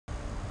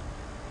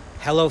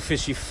Hello,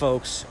 fishy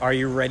folks. Are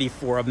you ready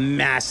for a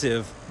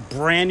massive,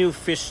 brand new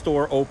fish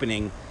store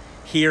opening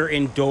here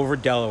in Dover,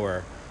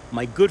 Delaware?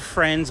 My good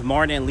friends,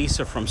 Martin and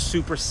Lisa from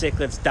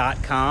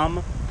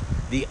supercichlids.com,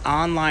 the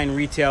online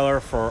retailer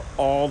for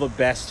all the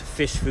best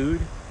fish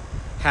food,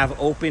 have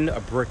opened a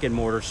brick and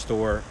mortar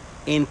store,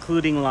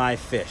 including live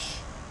fish.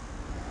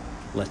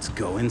 Let's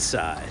go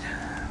inside.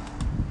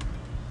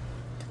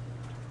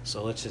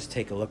 So let's just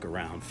take a look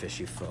around,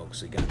 fishy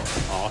folks. We got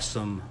an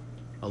awesome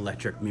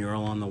electric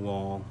mural on the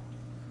wall.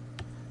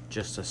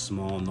 Just a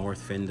small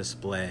Northfin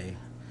display.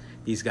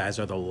 These guys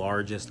are the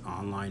largest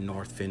online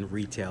Northfin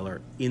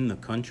retailer in the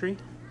country.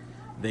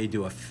 They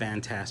do a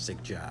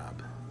fantastic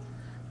job.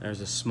 There's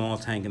a small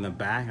tank in the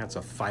back. That's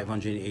a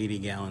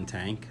 580-gallon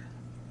tank.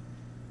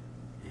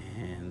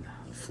 And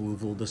a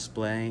fluval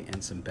display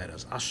and some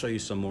bettas. I'll show you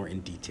some more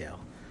in detail.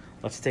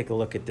 Let's take a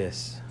look at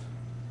this.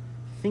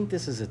 I think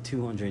this is a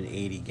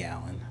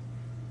 280-gallon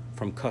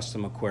from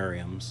Custom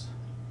Aquariums.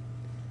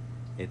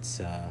 It's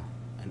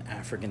an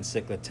African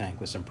cichlid tank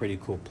with some pretty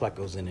cool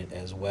plecos in it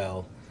as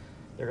well.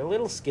 They're a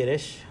little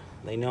skittish.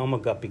 They know I'm a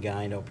guppy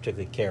guy. I don't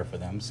particularly care for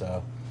them,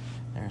 so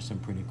there's some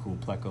pretty cool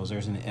plecos.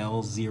 There's an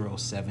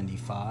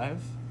L075.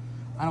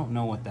 I don't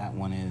know what that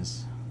one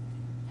is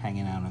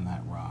hanging out on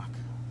that rock.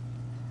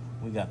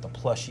 We got the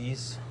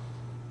plushies.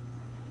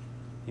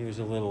 Here's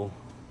a little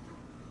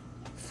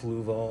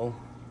fluval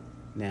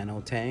nano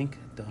tank,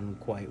 done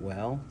quite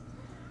well.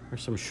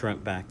 There's some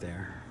shrimp back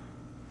there.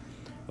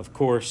 Of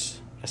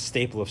course, a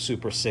staple of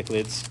Super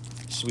Cichlids,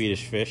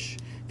 Swedish fish.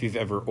 If you've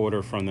ever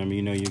ordered from them,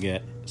 you know you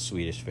get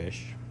Swedish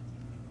fish.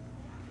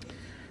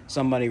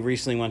 Somebody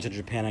recently went to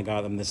Japan and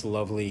got them this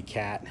lovely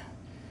cat.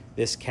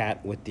 This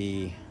cat with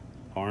the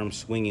arm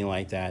swinging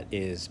like that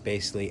is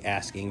basically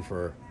asking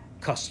for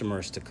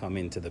customers to come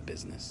into the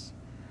business.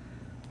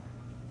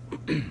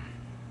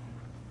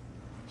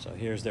 So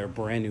here's their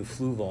brand new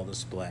fluval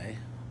display.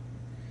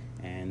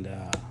 And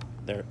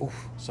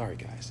sorry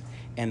guys.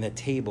 And the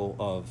table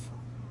of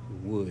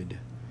wood,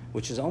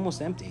 which is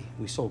almost empty.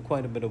 We sold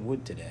quite a bit of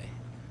wood today.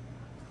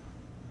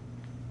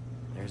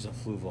 There's a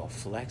fluval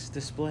flex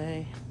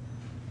display.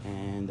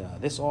 And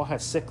this all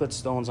has cichlid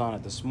stones on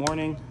it this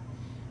morning.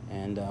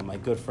 And my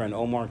good friend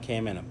Omar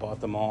came in and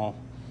bought them all.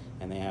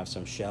 And they have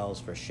some shells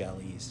for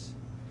shellies.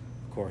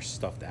 Of course,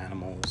 stuffed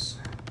animals.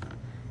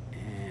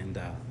 And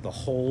the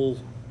whole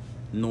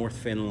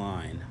Northfin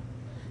line.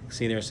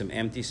 See, there's some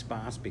empty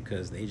spots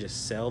because they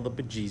just sell the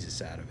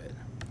bejesus out of it.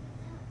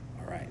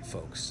 All right,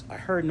 folks. I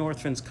heard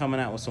Northfin's coming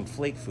out with some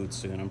flake food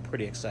soon. I'm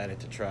pretty excited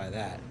to try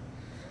that.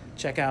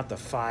 Check out the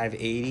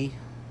 580.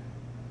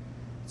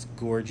 It's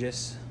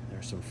gorgeous.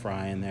 There's some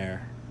fry in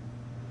there.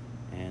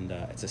 And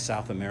it's a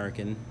South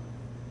American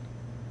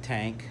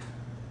tank.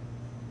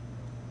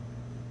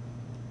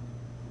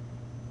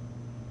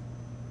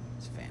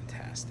 It's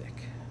fantastic.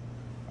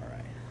 All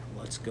right,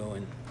 let's go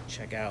and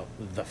check out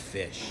the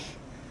fish.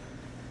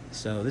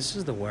 So this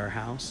is the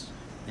warehouse,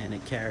 and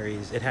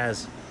it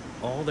has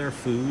all their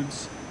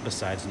foods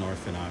besides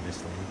Northfin,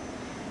 obviously,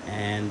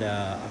 and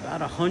about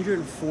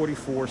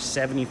 144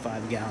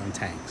 75-gallon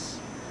tanks.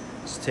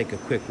 Let's take a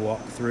quick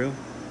walk through.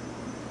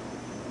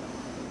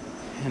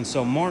 And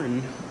so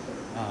Martin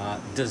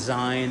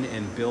designed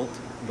and built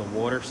the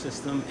water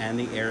system and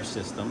the air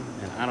system,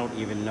 and I don't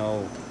even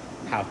know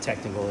how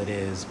technical it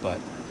is, but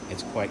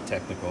it's quite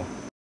technical.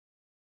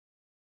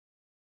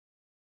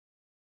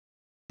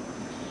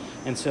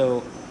 And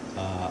so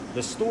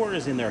the store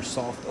is in their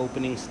soft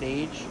opening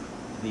stage.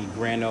 The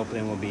grand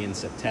opening will be in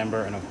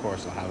September, and of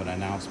course I'll have an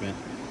announcement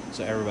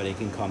so everybody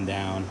can come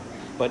down.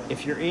 But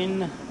if you're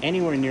in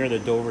anywhere near the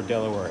Dover,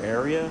 Delaware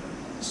area,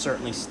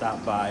 certainly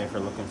stop by if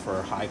you're looking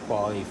for high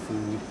quality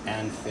food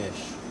and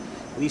fish.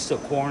 Lisa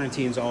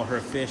quarantines all her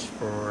fish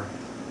for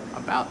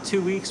about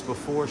 2 weeks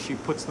before she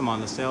puts them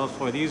on the sales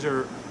floor. These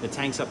are the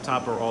tanks up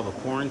top are all the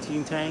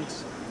quarantine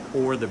tanks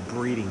or the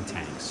breeding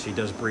tanks. She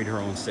does breed her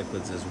own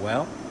cichlids as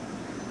well.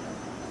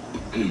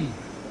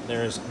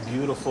 There's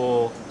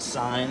beautiful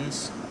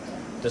signs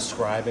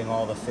describing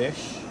all the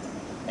fish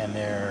and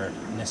their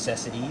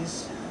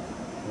necessities: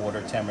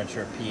 water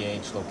temperature,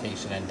 pH,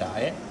 location, and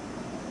diet.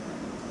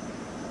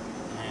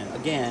 And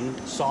again,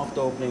 soft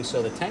opening,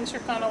 so the tanks are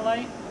kind of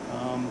light.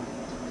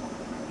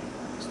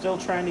 Still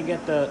trying to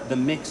get the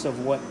mix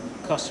of what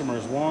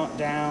customers want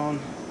down.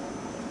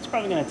 It's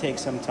probably going to take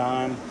some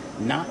time.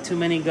 Not too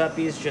many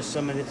guppies, just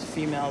some of the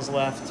females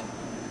left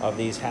of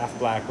these half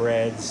black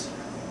reds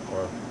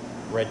or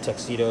red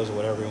tuxedos, or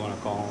whatever you want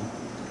to call them.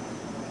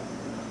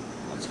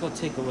 Let's go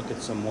take a look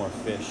at some more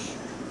fish.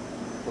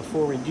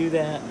 Before we do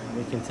that,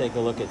 we can take a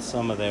look at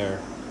some of their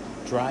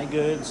dry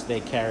goods. They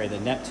carry the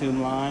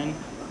Neptune line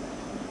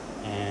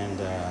and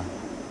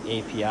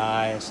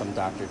API, some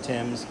Dr.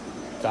 Tim's.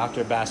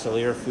 Dr.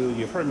 Bachelor food.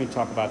 You've heard me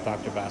talk about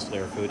Dr.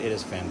 Bachelor food. It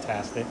is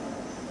fantastic.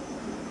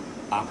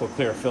 Aqua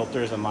Clear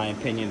filters, in my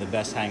opinion, the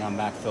best hang-on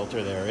back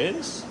filter there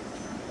is.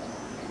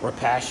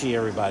 Rapashi,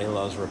 everybody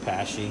loves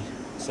Rapashi,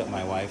 except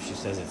my wife. She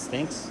says it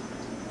stinks.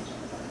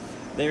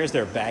 There's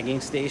their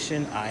bagging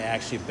station. I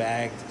actually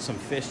bagged some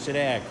fish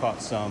today. I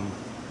caught some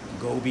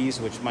gobies,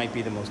 which might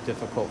be the most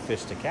difficult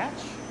fish to catch.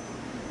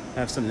 I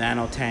have some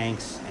nano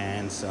tanks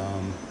and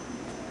some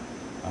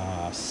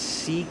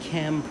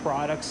Seachem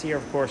products here.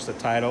 Of course, the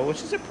Tidal,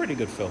 which is a pretty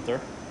good filter.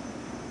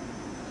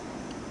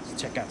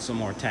 Let's check out some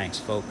more tanks,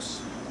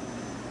 folks.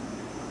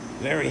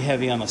 Very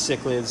heavy on the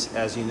cichlids.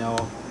 As you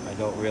know, I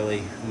don't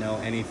really know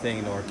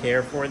anything nor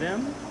care for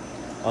them.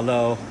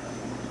 Although,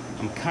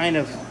 I'm kind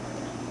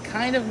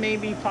of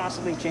maybe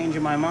possibly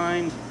changing my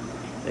mind.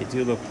 They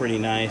do look pretty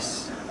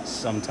nice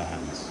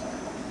sometimes.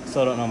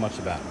 Still don't know much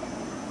about them.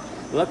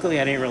 Luckily,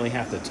 I didn't really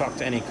have to talk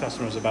to any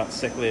customers about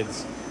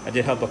cichlids. I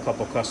did help a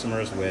couple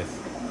customers with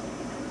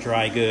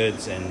dry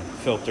goods and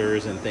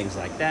filters and things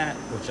like that,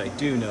 which I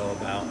do know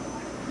about.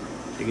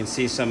 You can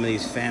see some of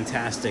these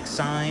fantastic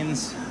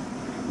signs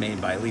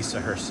made by Lisa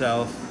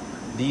herself.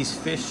 These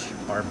fish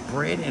are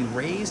bred and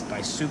raised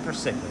by super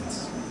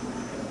cichlids.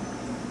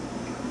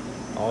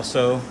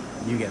 Also,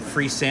 you get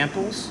free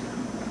samples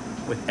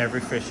with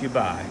every fish you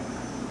buy.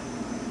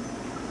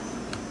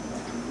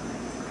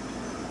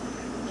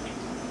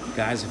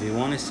 Guys, if you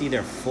want to see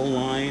their full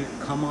line,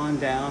 come on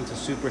down to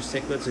Super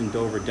Cichlids in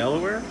Dover,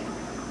 Delaware.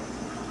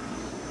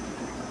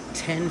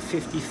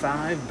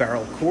 1055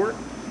 Barrel Court.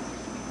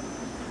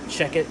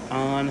 Check it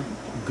on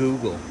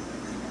Google.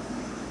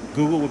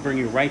 Google will bring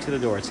you right to the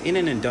door. It's in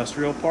an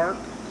industrial park.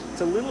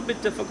 It's a little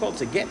bit difficult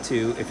to get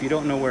to if you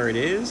don't know where it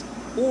is,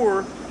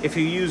 or if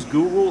you use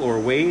Google or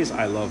Waze.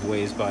 I love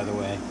Waze, by the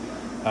way.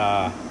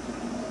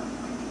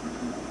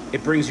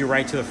 It brings you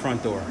right to the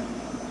front door.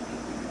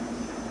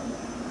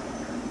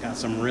 Got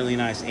some really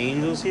nice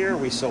angels here.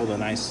 We sold a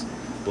nice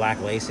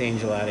black lace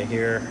angel out of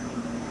here,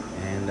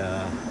 and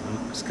I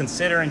was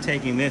considering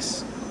taking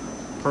this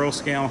pearl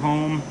scale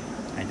home.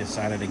 I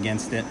decided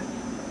against it,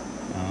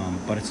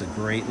 but it's a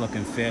great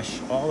looking fish.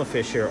 All the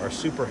fish here are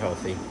super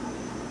healthy.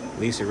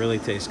 Lisa really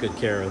takes good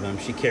care of them.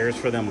 She cares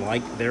for them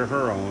like they're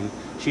her own.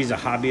 She's a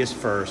hobbyist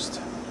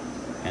first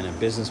and a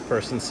business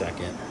person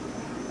second,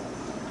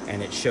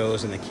 and it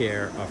shows in the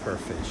care of her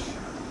fish.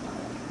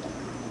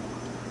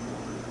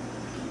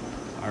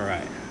 All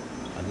right,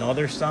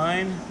 another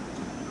sign.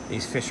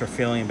 These fish are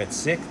feeling a bit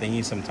sick. They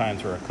need some time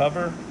to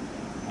recover.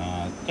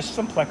 Just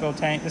some pleco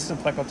tank. This is a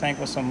pleco tank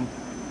with some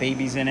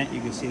babies in it. You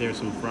can see there's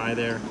some fry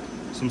there,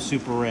 some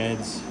super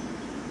reds.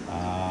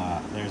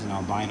 There's an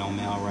albino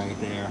male right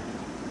there.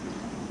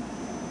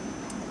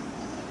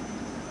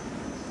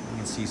 You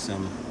can see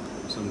some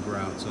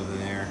grouts over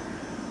there.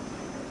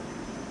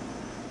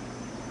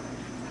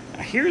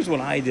 Now, here's what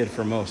I did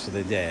for most of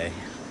the day.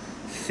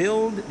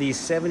 Filled these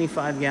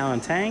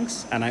 75-gallon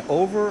tanks, and I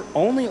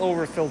only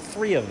overfilled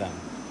 3 of them.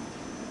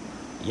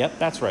 Yep,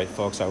 that's right,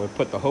 folks. I would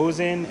put the hose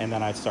in, and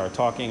then I'd start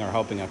talking or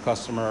helping a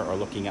customer or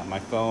looking at my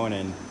phone,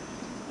 and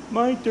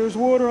Mike, there's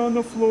water on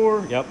the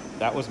floor. Yep,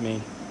 that was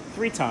me.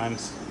 3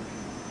 times.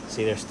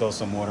 See, there's still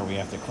some water we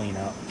have to clean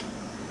up.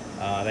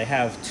 They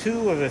have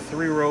 2 of the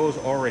 3 rows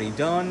already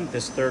done.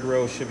 This 3rd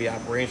row should be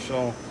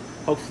operational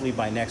hopefully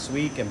by next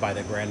week, and by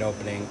the grand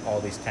opening, all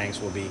these tanks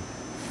will be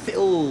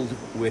filled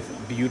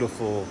with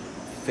beautiful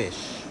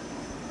fish.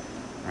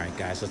 All right,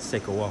 guys, let's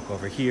take a walk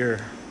over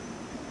here.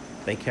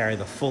 They carry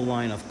the full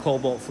line of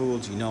Cobalt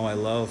foods. You know I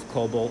love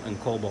Cobalt and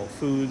Cobalt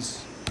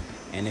foods.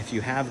 And if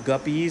you have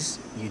guppies,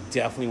 you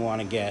definitely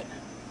want to get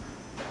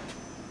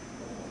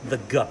the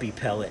guppy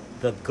pellet.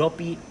 The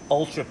guppy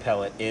ultra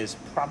pellet is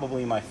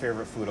probably my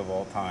favorite food of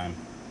all time.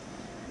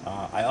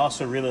 I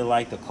also really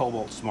like the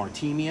Cobalt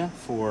Smartimia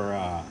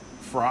for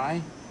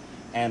fry,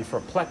 and for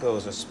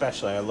plecos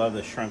especially. I love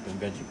the shrimp and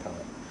veggie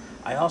pellet.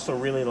 I also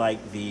really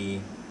like the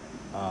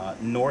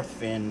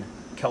Northfin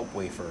kelp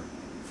wafer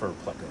for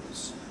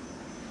plecos,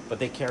 but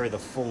they carry the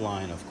full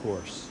line, of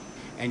course.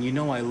 And you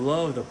know I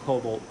love the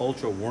Cobalt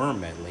Ultra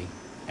Worm Medley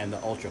and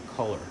the Ultra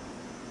Color.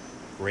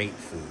 Great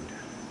food.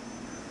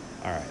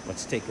 All right,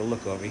 let's take a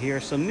look over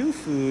here. Some new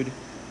food.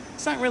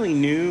 It's not really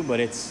new, but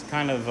it's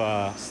kind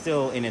of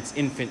still in its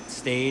infant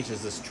stage.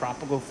 Is this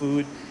tropical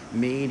food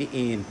made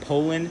in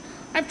Poland.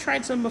 I've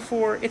tried some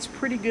before. It's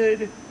pretty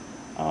good.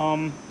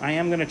 I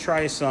am going to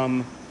try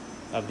some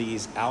of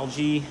these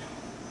algae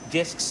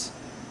discs.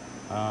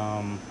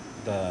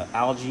 The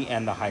algae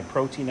and the high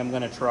protein I'm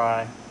going to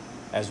try,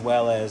 as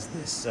well as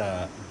this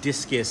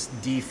Discus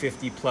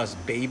D50 Plus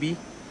Baby.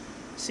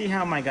 See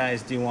how my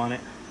guys do on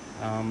it.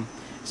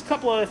 There's a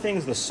couple other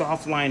things. The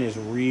soft line is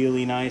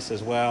really nice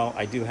as well.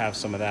 I do have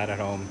some of that at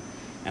home,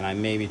 and I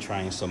may be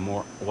trying some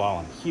more while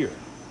I'm here.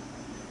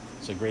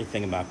 It's a great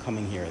thing about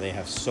coming here. They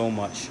have so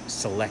much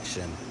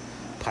selection.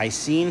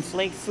 Piscine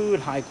flake food,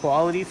 high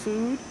quality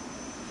food.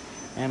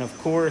 And of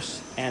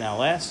course,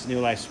 NLS, New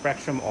Life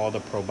Spectrum, all the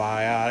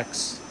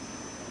probiotics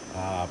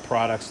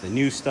products, the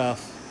new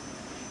stuff.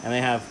 And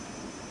they have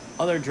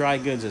other dry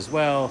goods as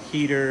well,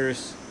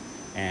 heaters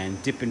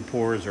and dip and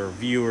pours or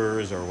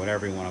viewers or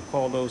whatever you want to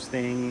call those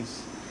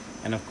things.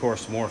 And of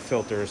course, more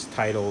filters,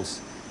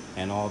 titles,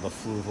 and all the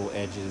fluval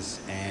edges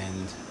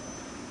and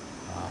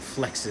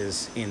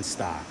flexes in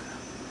stock.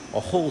 A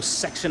whole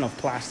section of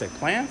plastic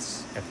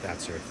plants, if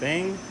that's your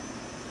thing.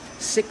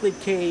 Cichlid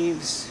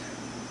caves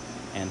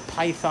and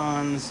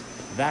pythons.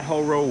 That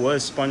whole row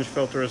was sponge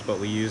filters, but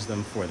we used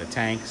them for the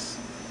tanks.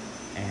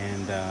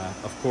 And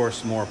of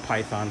course, more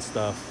Python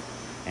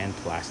stuff and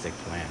plastic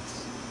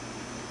plants.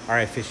 All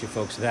right, fishy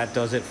folks, that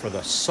does it for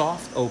the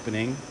soft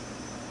opening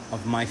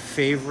of my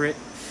favorite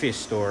fish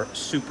store,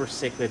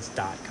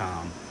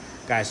 supercichlids.com.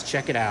 Guys,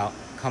 check it out.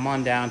 Come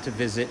on down to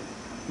visit.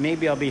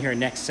 Maybe I'll be here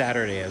next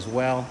Saturday as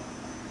well.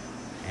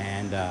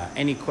 And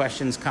any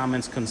questions,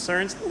 comments,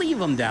 concerns, leave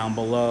them down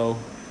below.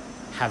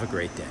 Have a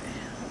great day.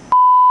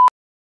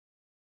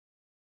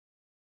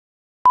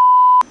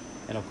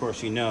 And of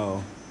course, you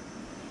know,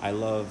 I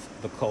love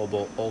the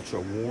Cobalt Ultra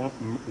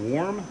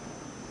Warm.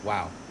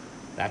 Wow,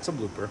 that's a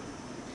blooper.